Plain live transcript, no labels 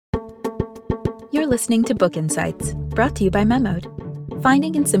You're listening to Book Insights, brought to you by Memode,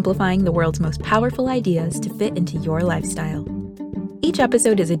 finding and simplifying the world's most powerful ideas to fit into your lifestyle. Each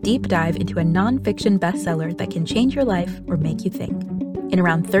episode is a deep dive into a nonfiction bestseller that can change your life or make you think. In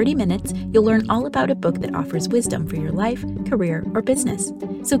around 30 minutes, you'll learn all about a book that offers wisdom for your life, career, or business.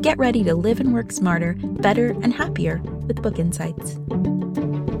 So get ready to live and work smarter, better, and happier with Book Insights.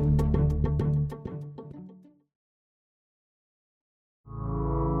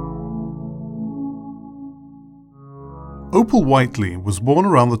 Opal Whiteley was born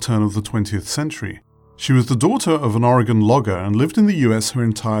around the turn of the 20th century. She was the daughter of an Oregon logger and lived in the US her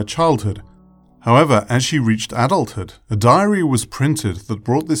entire childhood. However, as she reached adulthood, a diary was printed that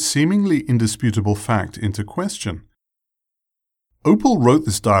brought this seemingly indisputable fact into question. Opal wrote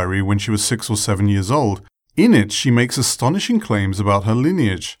this diary when she was 6 or 7 years old. In it, she makes astonishing claims about her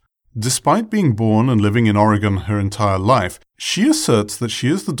lineage. Despite being born and living in Oregon her entire life, she asserts that she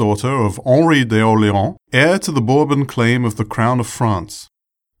is the daughter of Henri d'Orléans, heir to the Bourbon claim of the crown of France.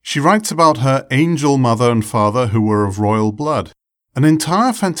 She writes about her angel mother and father who were of royal blood. An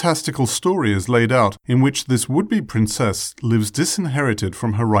entire fantastical story is laid out in which this would-be princess lives disinherited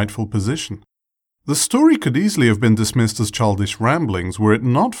from her rightful position. The story could easily have been dismissed as childish ramblings were it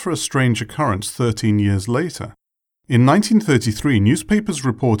not for a strange occurrence 13 years later. In 1933, newspapers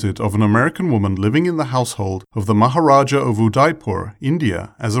reported of an American woman living in the household of the Maharaja of Udaipur,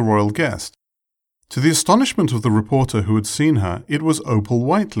 India, as a royal guest. To the astonishment of the reporter who had seen her, it was Opal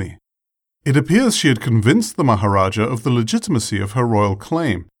Whiteley. It appears she had convinced the Maharaja of the legitimacy of her royal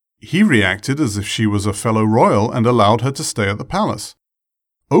claim. He reacted as if she was a fellow royal and allowed her to stay at the palace.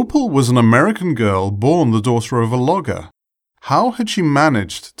 Opal was an American girl born the daughter of a logger. How had she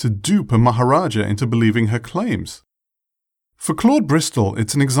managed to dupe a Maharaja into believing her claims? For Claude Bristol,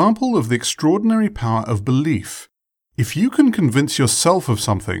 it's an example of the extraordinary power of belief. If you can convince yourself of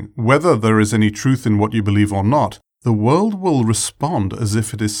something, whether there is any truth in what you believe or not, the world will respond as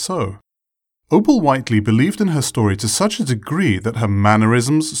if it is so. Opal Whiteley believed in her story to such a degree that her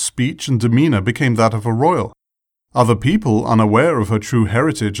mannerisms, speech, and demeanor became that of a royal. Other people, unaware of her true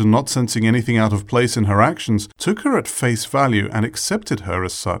heritage and not sensing anything out of place in her actions, took her at face value and accepted her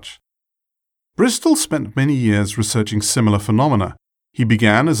as such. Bristol spent many years researching similar phenomena. He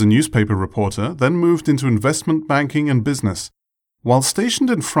began as a newspaper reporter, then moved into investment banking and business. While stationed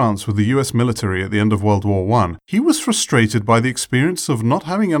in France with the US military at the end of World War I, he was frustrated by the experience of not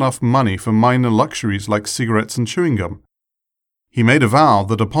having enough money for minor luxuries like cigarettes and chewing gum. He made a vow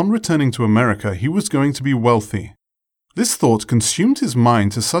that upon returning to America he was going to be wealthy. This thought consumed his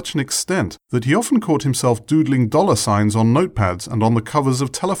mind to such an extent that he often caught himself doodling dollar signs on notepads and on the covers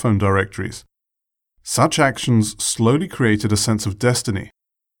of telephone directories. Such actions slowly created a sense of destiny.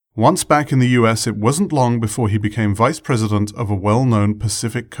 Once back in the US, it wasn't long before he became vice president of a well-known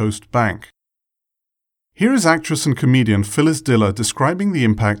Pacific Coast bank. Here is actress and comedian Phyllis Diller describing the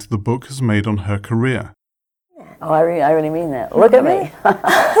impact the book has made on her career. Oh, I really mean that. Look at me.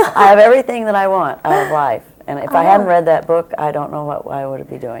 I have everything that I want out of life. And if I hadn't read that book, I don't know what I would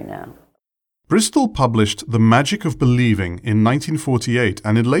be doing now. Bristol published The Magic of Believing in 1948,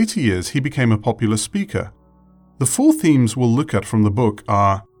 and in later years he became a popular speaker. The 4 themes we'll look at from the book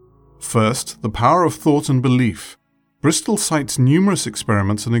are: first, the power of thought and belief. Bristol cites numerous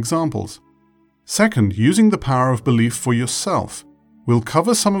experiments and examples. Second, using the power of belief for yourself. We'll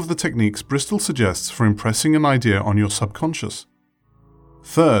cover some of the techniques Bristol suggests for impressing an idea on your subconscious.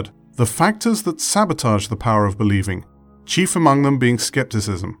 Third, the factors that sabotage the power of believing, chief among them being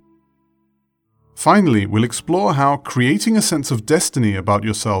skepticism. Finally, we'll explore how creating a sense of destiny about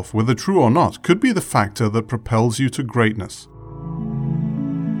yourself, whether true or not, could be the factor that propels you to greatness.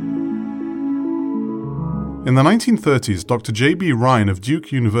 In the 1930s, Dr. J.B. Rhine of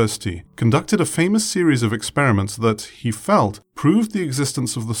Duke University conducted a famous series of experiments that, he felt, proved the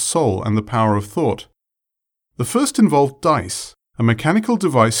existence of the soul and the power of thought. The first involved dice, a mechanical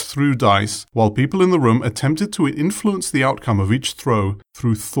device threw dice while people in the room attempted to influence the outcome of each throw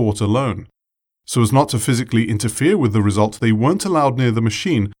through thought alone. So as not to physically interfere with the result, they weren't allowed near the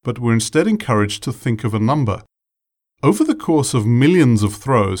machine, but were instead encouraged to think of a number. Over the course of millions of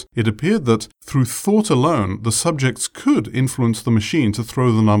throws, it appeared that, through thought alone, the subjects could influence the machine to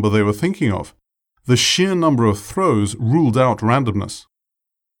throw the number they were thinking of. The sheer number of throws ruled out randomness.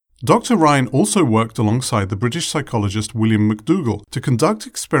 Dr. Rhine also worked alongside the British psychologist William McDougall to conduct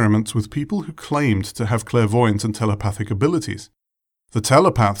experiments with people who claimed to have clairvoyant and telepathic abilities. The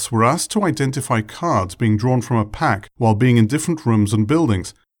telepaths were asked to identify cards being drawn from a pack while being in different rooms and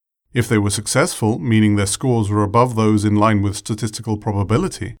buildings. If they were successful, meaning their scores were above those in line with statistical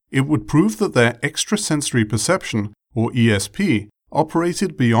probability, it would prove that their extrasensory perception, or ESP,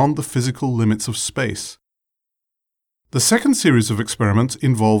 operated beyond the physical limits of space. The second series of experiments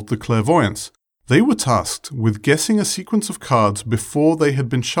involved the clairvoyants. They were tasked with guessing a sequence of cards before they had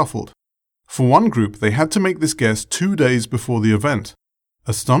been shuffled. For one group, they had to make this guess 2 days before the event.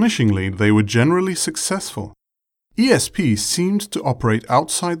 Astonishingly, they were generally successful. ESP seemed to operate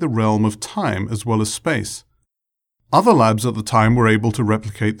outside the realm of time as well as space. Other labs at the time were able to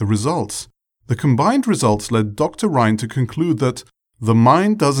replicate the results. The combined results led Dr. Rhine to conclude that the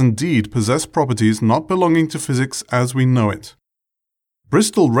mind does indeed possess properties not belonging to physics as we know it.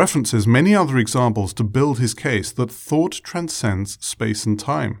 Bristol references many other examples to build his case that thought transcends space and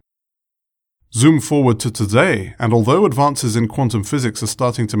time. Zoom forward to today, and although advances in quantum physics are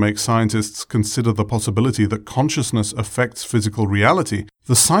starting to make scientists consider the possibility that consciousness affects physical reality,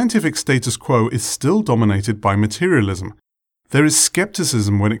 the scientific status quo is still dominated by materialism. There is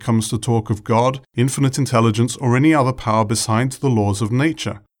skepticism when it comes to talk of God, infinite intelligence, or any other power besides the laws of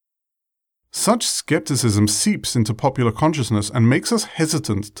nature. Such skepticism seeps into popular consciousness and makes us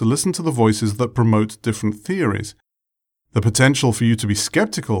hesitant to listen to the voices that promote different theories. The potential for you to be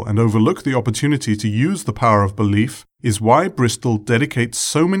skeptical and overlook the opportunity to use the power of belief is why Bristol dedicates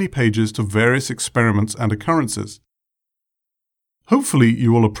so many pages to various experiments and occurrences. Hopefully,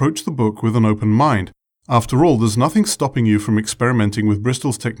 you will approach the book with an open mind. After all, there's nothing stopping you from experimenting with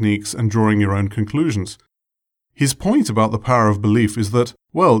Bristol's techniques and drawing your own conclusions. His point about the power of belief is that,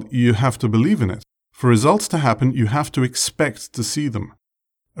 well, you have to believe in it. For results to happen, you have to expect to see them.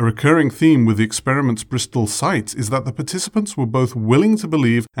 A recurring theme with the experiments Bristol cites is that the participants were both willing to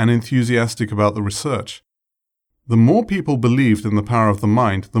believe and enthusiastic about the research. The more people believed in the power of the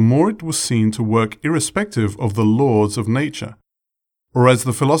mind, the more it was seen to work irrespective of the laws of nature. Or as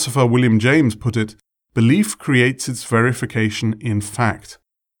the philosopher William James put it, belief creates its verification in fact.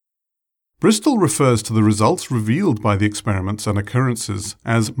 Bristol refers to the results revealed by the experiments and occurrences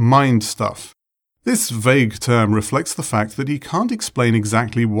as mind stuff. This vague term reflects the fact that he can't explain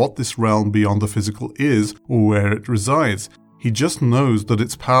exactly what this realm beyond the physical is or where it resides. He just knows that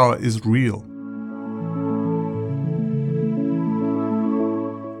its power is real.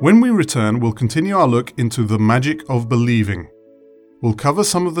 When we return, we'll continue our look into the magic of believing. We'll cover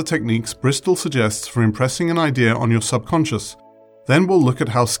some of the techniques Bristol suggests for impressing an idea on your subconscious. Then we'll look at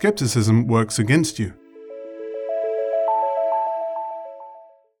how skepticism works against you.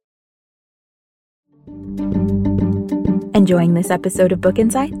 Enjoying this episode of Book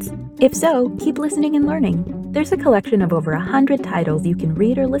Insights? If so, keep listening and learning. There's a collection of over 100 titles you can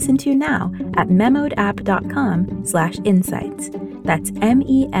read or listen to now at memodapp.com/insights. That's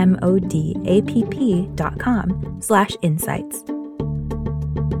memodapp.com/insights.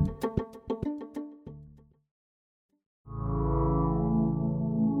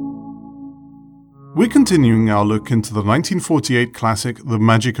 We're continuing our look into the 1948 classic The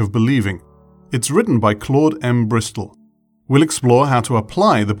Magic of Believing. It's written by Claude M. Bristol. We'll explore how to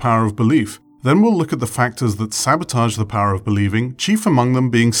apply the power of belief. Then we'll look at the factors that sabotage the power of believing, chief among them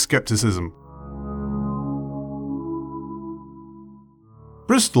being skepticism.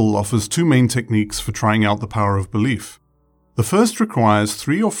 Bristol offers two main techniques for trying out the power of belief. The first requires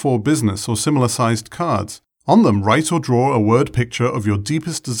 3 or 4 business or similar-sized cards. On them, write or draw a word picture of your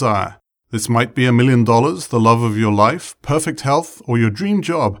deepest desire. This might be $1 million, the love of your life, perfect health, or your dream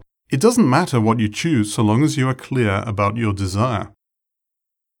job. It doesn't matter what you choose so long as you are clear about your desire.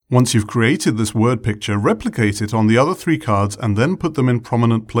 Once you've created this word picture, replicate it on the other 3 cards and then put them in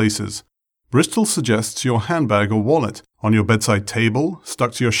prominent places. Bristol suggests your handbag or wallet, on your bedside table,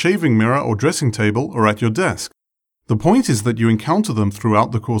 stuck to your shaving mirror or dressing table, or at your desk. The point is that you encounter them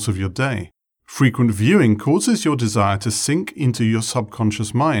throughout the course of your day. Frequent viewing causes your desire to sink into your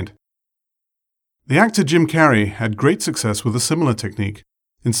subconscious mind. The actor Jim Carrey had great success with a similar technique.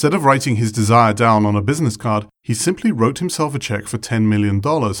 Instead of writing his desire down on a business card, he simply wrote himself a check for $10 million,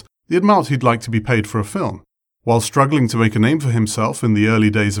 the amount he'd like to be paid for a film. While struggling to make a name for himself in the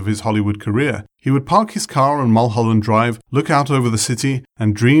early days of his Hollywood career, he would park his car on Mulholland Drive, look out over the city,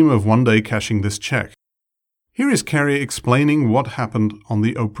 and dream of one day cashing this check. Here is Carrey explaining what happened on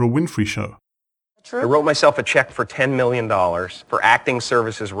the Oprah Winfrey Show. I wrote myself a check for $10 million for acting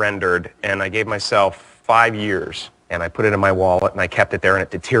services rendered, and I gave myself 5 years. And I put it in my wallet, and I kept it there, and it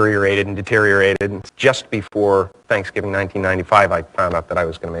deteriorated and deteriorated. And just before Thanksgiving 1995, I found out that I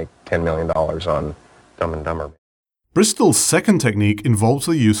was going to make $10 million on Dumb and Dumber. Bristol's second technique involves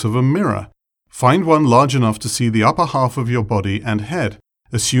the use of a mirror. Find one large enough to see the upper half of your body and head.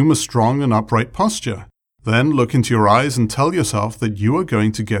 Assume a strong and upright posture. Then look into your eyes and tell yourself that you are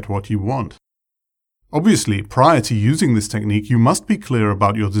going to get what you want. Obviously, prior to using this technique, you must be clear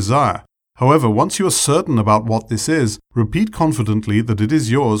about your desire. However, once you are certain about what this is, repeat confidently that it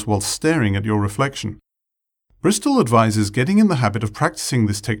is yours while staring at your reflection. Bristol advises getting in the habit of practicing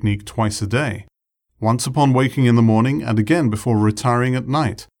this technique twice a day, once upon waking in the morning and again before retiring at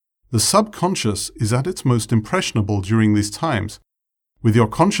night. The subconscious is at its most impressionable during these times. With your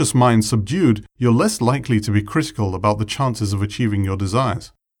conscious mind subdued, you're less likely to be critical about the chances of achieving your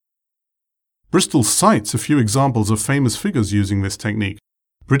desires. Bristol cites a few examples of famous figures using this technique.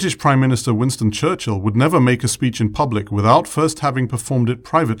 British Prime Minister Winston Churchill would never make a speech in public without first having performed it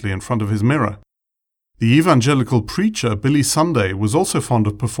privately in front of his mirror. The evangelical preacher Billy Sunday was also fond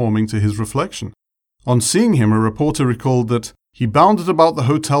of performing to his reflection. On seeing him, a reporter recalled that he bounded about the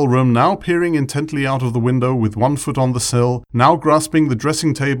hotel room, now peering intently out of the window with one foot on the sill, now grasping the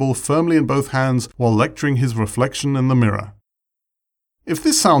dressing table firmly in both hands while lecturing his reflection in the mirror. If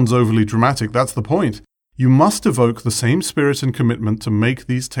this sounds overly dramatic, that's the point. You must evoke the same spirit and commitment to make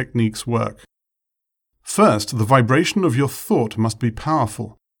these techniques work. First, the vibration of your thought must be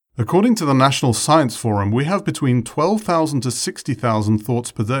powerful. According to the National Science Forum, we have between 12,000 to 60,000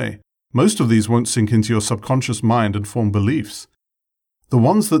 thoughts per day. Most of these won't sink into your subconscious mind and form beliefs. The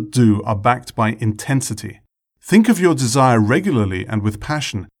ones that do are backed by intensity. Think of your desire regularly and with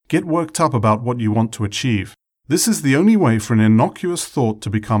passion. Get worked up about what you want to achieve. This is the only way for an innocuous thought to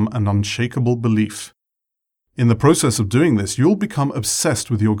become an unshakable belief. In the process of doing this, you'll become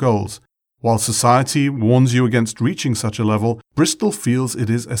obsessed with your goals. While society warns you against reaching such a level, Bristol feels it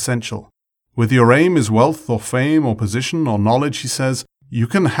is essential. Whether your aim is wealth or fame or position or knowledge, he says, you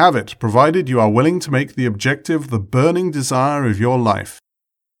can have it, provided you are willing to make the objective the burning desire of your life.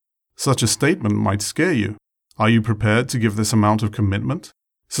 Such a statement might scare you. Are you prepared to give this amount of commitment?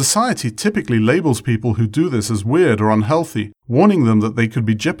 Society typically labels people who do this as weird or unhealthy, warning them that they could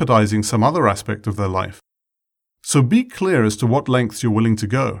be jeopardizing some other aspect of their life. So be clear as to what lengths you're willing to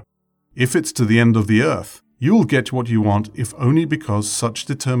go. If it's to the end of the earth, you'll get what you want if only because such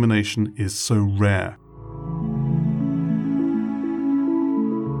determination is so rare.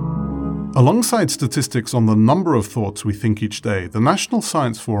 Alongside statistics on the number of thoughts we think each day, the National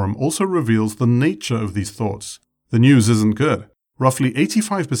Science Forum also reveals the nature of these thoughts. The news isn't good. Roughly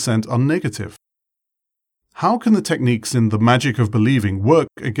 85% are negative. How can the techniques in The Magic of Believing work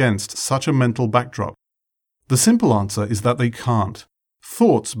against such a mental backdrop? The simple answer is that they can't.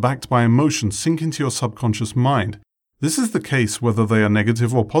 Thoughts backed by emotion sink into your subconscious mind. This is the case whether they are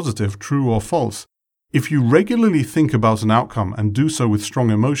negative or positive, true or false. If you regularly think about an outcome and do so with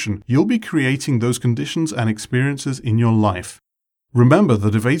strong emotion, you'll be creating those conditions and experiences in your life. Remember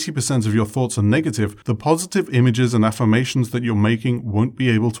that if 80% of your thoughts are negative, the positive images and affirmations that you're making won't be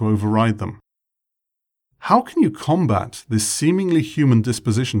able to override them. How can you combat this seemingly human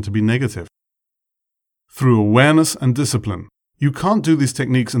disposition to be negative? Through awareness and discipline. You can't do these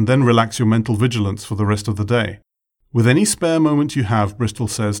techniques and then relax your mental vigilance for the rest of the day. With any spare moment you have, Bristol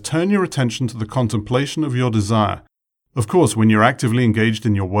says, turn your attention to the contemplation of your desire. Of course, when you're actively engaged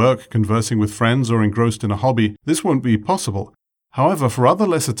in your work, conversing with friends, or engrossed in a hobby, this won't be possible. However, for other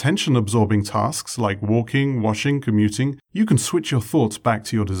less attention-absorbing tasks like walking, washing, commuting, you can switch your thoughts back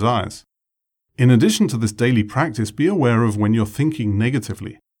to your desires. In addition to this daily practice, be aware of when you're thinking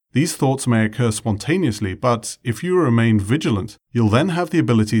negatively. These thoughts may occur spontaneously, but if you remain vigilant, you'll then have the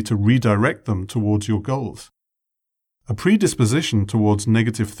ability to redirect them towards your goals. A predisposition towards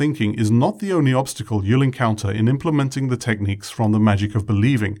negative thinking is not the only obstacle you'll encounter in implementing the techniques from The Magic of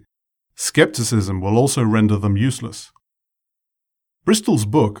Believing. Skepticism will also render them useless. Bristol's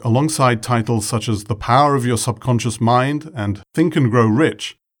book, alongside titles such as The Power of Your Subconscious Mind and Think and Grow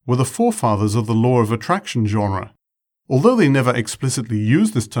Rich, were the forefathers of the law of attraction genre. Although they never explicitly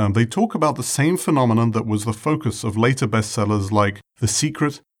use this term, they talk about the same phenomenon that was the focus of later bestsellers like The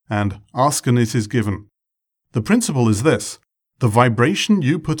Secret and Ask and It Is Given. The principle is this: the vibration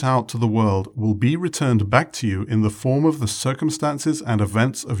you put out to the world will be returned back to you in the form of the circumstances and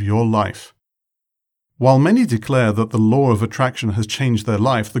events of your life. While many declare that the law of attraction has changed their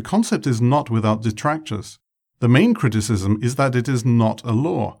life, the concept is not without detractors. The main criticism is that it is not a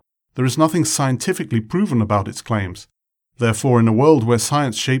law. There is nothing scientifically proven about its claims. Therefore, in a world where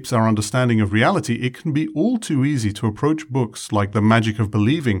science shapes our understanding of reality, it can be all too easy to approach books like The Magic of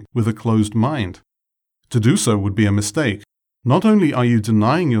Believing with a closed mind. To do so would be a mistake. Not only are you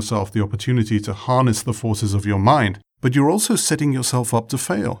denying yourself the opportunity to harness the forces of your mind, but you're also setting yourself up to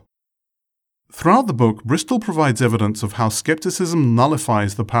fail. Throughout the book, Bristol provides evidence of how skepticism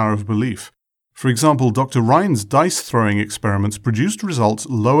nullifies the power of belief. For example, Dr. Ryan's dice-throwing experiments produced results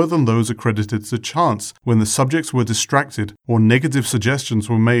lower than those accredited to chance when the subjects were distracted or negative suggestions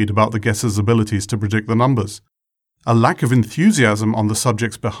were made about the guesser's abilities to predict the numbers. A lack of enthusiasm on the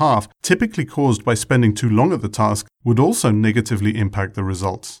subject's behalf, typically caused by spending too long at the task, would also negatively impact the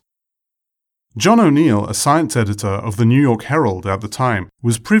results. John O'Neill, a science editor of the New York Herald at the time,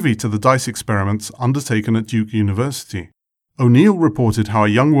 was privy to the dice experiments undertaken at Duke University. O'Neill reported how a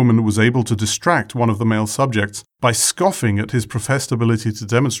young woman was able to distract one of the male subjects by scoffing at his professed ability to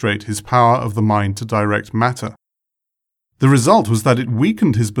demonstrate his power of the mind to direct matter. The result was that it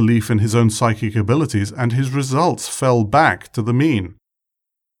weakened his belief in his own psychic abilities, and his results fell back to the mean.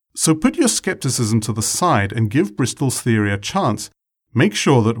 So put your skepticism to the side and give Bristol's theory a chance. Make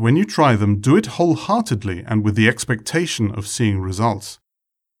sure that when you try them, do it wholeheartedly and with the expectation of seeing results.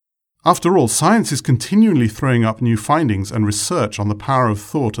 After all, science is continually throwing up new findings and research on the power of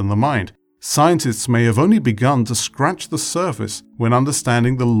thought and the mind. Scientists may have only begun to scratch the surface when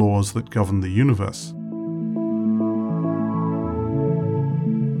understanding the laws that govern the universe.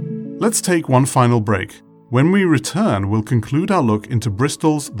 Let's take one final break. When we return, we'll conclude our look into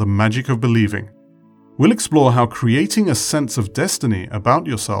Bristol's The Magic of Believing. We'll explore how creating a sense of destiny about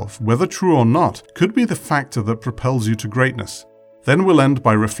yourself, whether true or not, could be the factor that propels you to greatness. Then we'll end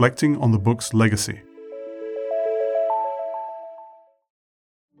by reflecting on the book's legacy.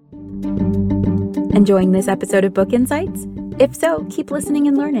 Enjoying this episode of Book Insights? If so, keep listening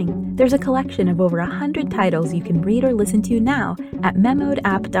and learning. There's a collection of over 100 titles you can read or listen to now at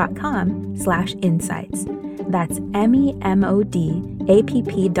memodapp.com/insights. That's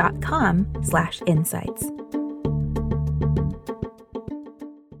memodapp.com/insights.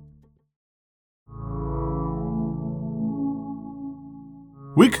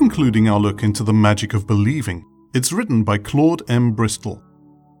 We're concluding our look into The Magic of Believing. It's written by Claude M. Bristol.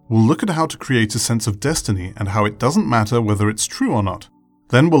 We'll look at how to create a sense of destiny and how it doesn't matter whether it's true or not.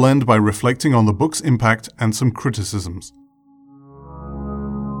 Then we'll end by reflecting on the book's impact and some criticisms.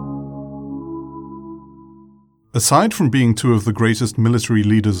 Aside from being two of the greatest military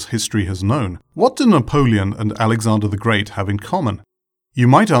leaders history has known, what do Napoleon and Alexander the Great have in common? You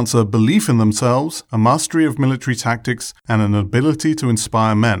might answer belief in themselves, a mastery of military tactics, and an ability to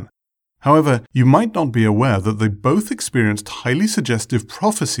inspire men. However, you might not be aware that they both experienced highly suggestive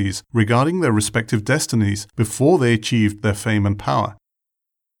prophecies regarding their respective destinies before they achieved their fame and power.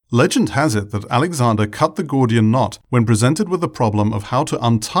 Legend has it that Alexander cut the Gordian knot when presented with the problem of how to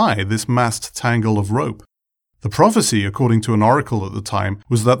untie this massed tangle of rope. The prophecy, according to an oracle at the time,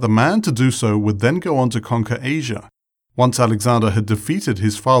 was that the man to do so would then go on to conquer Asia. Once Alexander had defeated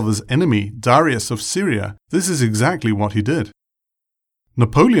his father's enemy, Darius of Syria, this is exactly what he did.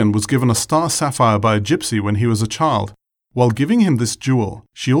 Napoleon was given a star sapphire by a gypsy when he was a child. While giving him this jewel,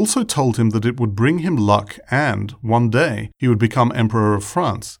 she also told him that it would bring him luck and, one day, he would become Emperor of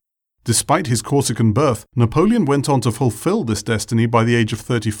France. Despite his Corsican birth, Napoleon went on to fulfill this destiny by the age of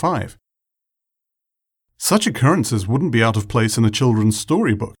 35. Such occurrences wouldn't be out of place in a children's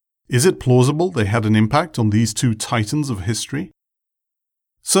storybook. Is it plausible they had an impact on these two titans of history?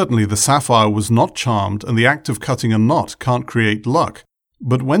 Certainly the sapphire was not charmed, and the act of cutting a knot can't create luck.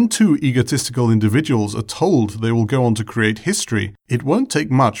 But when two egotistical individuals are told they will go on to create history, it won't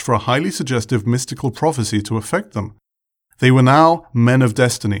take much for a highly suggestive mystical prophecy to affect them. They were now men of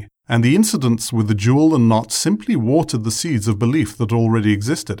destiny, and the incidents with the jewel and knot simply watered the seeds of belief that already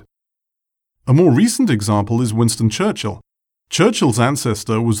existed. A more recent example is Winston Churchill. Churchill's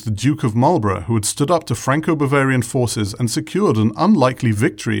ancestor was the Duke of Marlborough, who had stood up to Franco-Bavarian forces and secured an unlikely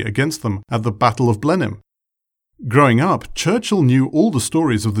victory against them at the Battle of Blenheim. Growing up, Churchill knew all the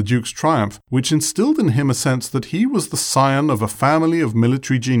stories of the Duke's triumph, which instilled in him a sense that he was the scion of a family of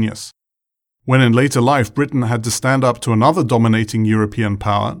military genius. When in later life Britain had to stand up to another dominating European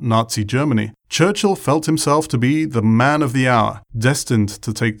power, Nazi Germany, Churchill felt himself to be the man of the hour, destined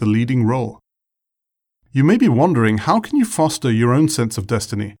to take the leading role. You may be wondering, how can you foster your own sense of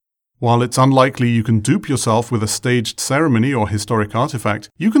destiny? While it's unlikely you can dupe yourself with a staged ceremony or historic artifact,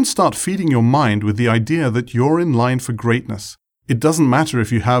 you can start feeding your mind with the idea that you're in line for greatness. It doesn't matter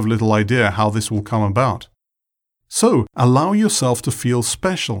if you have little idea how this will come about. So, allow yourself to feel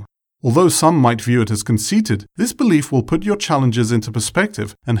special. Although some might view it as conceited, this belief will put your challenges into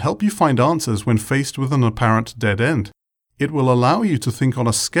perspective and help you find answers when faced with an apparent dead end. It will allow you to think on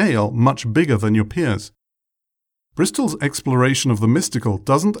a scale much bigger than your peers. Bristol's exploration of the mystical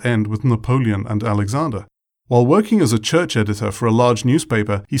doesn't end with Napoleon and Alexander. While working as a church editor for a large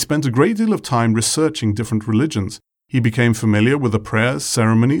newspaper, he spent a great deal of time researching different religions. He became familiar with the prayers,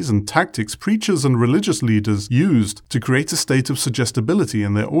 ceremonies, and tactics preachers and religious leaders used to create a state of suggestibility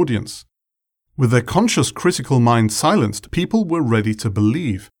in their audience. With their conscious critical mind silenced, people were ready to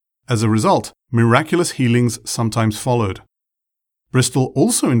believe. As a result, miraculous healings sometimes followed. Bristol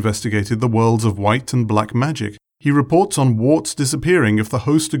also investigated the worlds of white and black magic. He reports on warts disappearing if the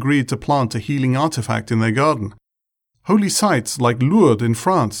host agreed to plant a healing artifact in their garden. Holy sites like Lourdes in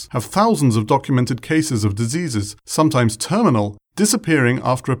France have thousands of documented cases of diseases, sometimes terminal, disappearing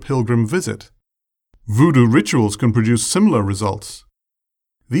after a pilgrim visit. Voodoo rituals can produce similar results.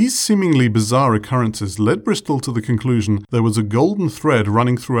 These seemingly bizarre occurrences led Bristol to the conclusion there was a golden thread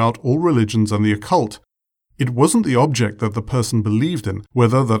running throughout all religions and the occult. It wasn't the object that the person believed in,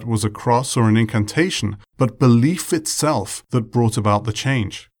 whether that was a cross or an incantation, but belief itself that brought about the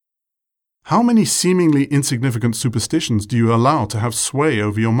change. How many seemingly insignificant superstitions do you allow to have sway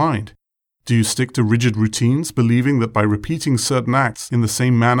over your mind? Do you stick to rigid routines, believing that by repeating certain acts in the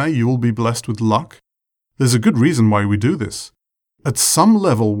same manner you will be blessed with luck? There's a good reason why we do this. At some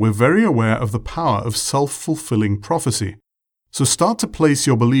level, we're very aware of the power of self-fulfilling prophecy. So start to place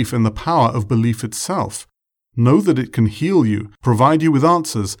your belief in the power of belief itself. Know that it can heal you, provide you with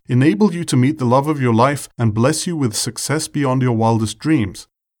answers, enable you to meet the love of your life, and bless you with success beyond your wildest dreams.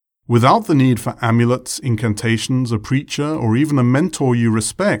 Without the need for amulets, incantations, a preacher, or even a mentor you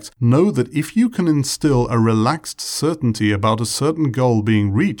respect, know that if you can instill a relaxed certainty about a certain goal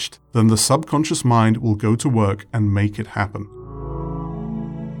being reached, then the subconscious mind will go to work and make it happen.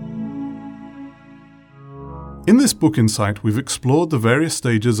 In this book insight, we've explored the various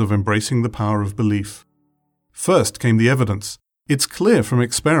stages of embracing the power of belief. First came the evidence. It's clear from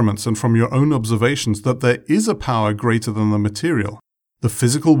experiments and from your own observations that there is a power greater than the material. The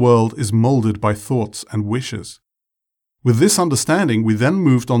physical world is molded by thoughts and wishes. With this understanding, we then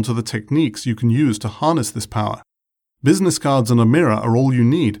moved on to the techniques you can use to harness this power. Business cards and a mirror are all you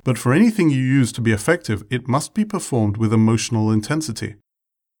need, but for anything you use to be effective, it must be performed with emotional intensity.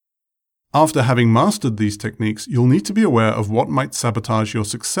 After having mastered these techniques, you'll need to be aware of what might sabotage your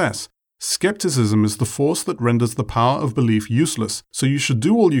success. Skepticism is the force that renders the power of belief useless, so you should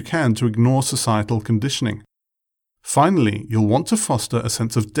do all you can to ignore societal conditioning. Finally, you'll want to foster a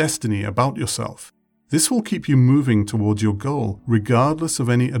sense of destiny about yourself. This will keep you moving towards your goal, regardless of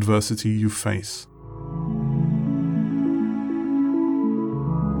any adversity you face.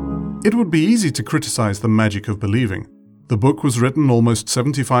 It would be easy to criticize the magic of believing. The book was written almost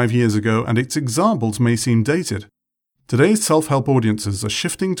 75 years ago, and its examples may seem dated. Today's self-help audiences are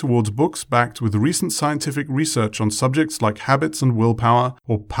shifting towards books backed with recent scientific research on subjects like habits and willpower,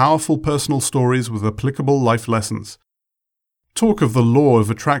 or powerful personal stories with applicable life lessons. Talk of the law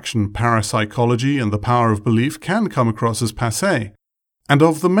of attraction, parapsychology, and the power of belief can come across as passé. And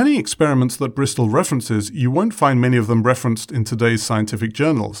of the many experiments that Bristol references, you won't find many of them referenced in today's scientific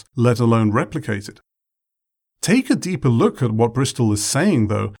journals, let alone replicated. Take a deeper look at what Bristol is saying,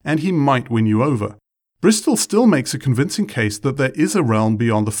 though, and he might win you over. Bristol still makes a convincing case that there is a realm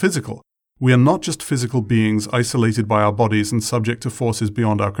beyond the physical. We are not just physical beings isolated by our bodies and subject to forces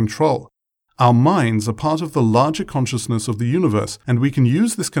beyond our control. Our minds are part of the larger consciousness of the universe, and we can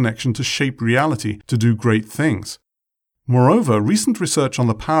use this connection to shape reality, to do great things. Moreover, recent research on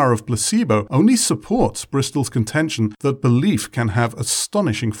the power of placebo only supports Bristol's contention that belief can have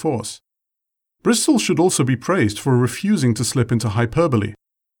astonishing force. Bristol should also be praised for refusing to slip into hyperbole.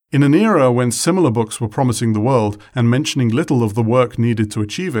 In an era when similar books were promising the world and mentioning little of the work needed to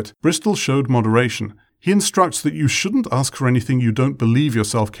achieve it, Bristol showed moderation. He instructs that you shouldn't ask for anything you don't believe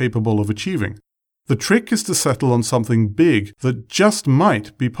yourself capable of achieving. The trick is to settle on something big that just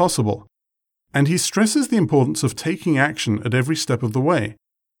might be possible. And he stresses the importance of taking action at every step of the way.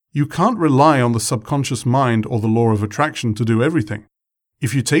 You can't rely on the subconscious mind or the law of attraction to do everything.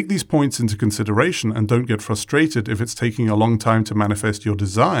 If you take these points into consideration and don't get frustrated if it's taking a long time to manifest your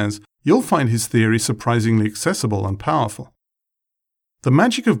desires, you'll find his theory surprisingly accessible and powerful. The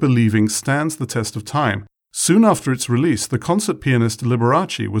magic of believing stands the test of time. Soon after its release, the concert pianist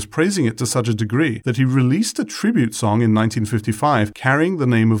Liberace was praising it to such a degree that he released a tribute song in 1955 carrying the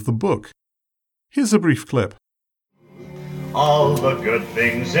name of the book. Here's a brief clip. All the good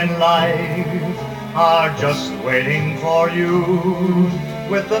things in life are just waiting for you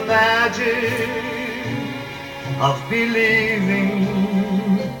with the magic of believing.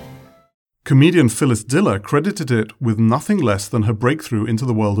 Comedian Phyllis Diller credited it with nothing less than her breakthrough into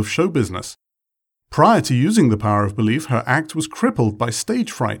the world of show business. Prior to using the power of belief, her act was crippled by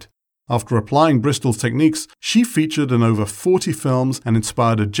stage fright. After applying Bristol's techniques, she featured in over 40 films and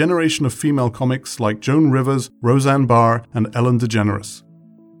inspired a generation of female comics like Joan Rivers, Roseanne Barr, and Ellen DeGeneres.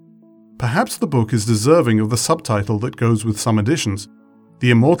 Perhaps the book is deserving of the subtitle that goes with some editions, The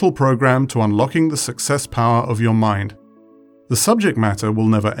Immortal Program to Unlocking the Success Power of Your Mind. The subject matter will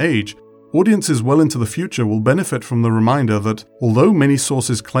never age. Audiences well into the future will benefit from the reminder that, although many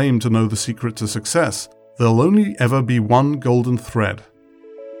sources claim to know the secret to success, there'll only ever be one golden thread.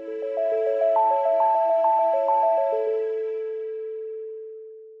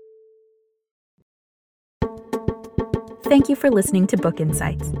 Thank you for listening to Book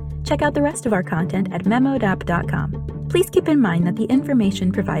Insights. Check out the rest of our content at memoedapp.com. Please keep in mind that the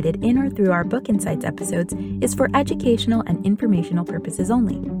information provided in or through our Book Insights episodes is for educational and informational purposes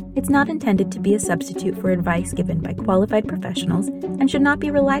only. It's not intended to be a substitute for advice given by qualified professionals and should not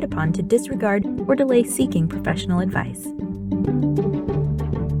be relied upon to disregard or delay seeking professional advice.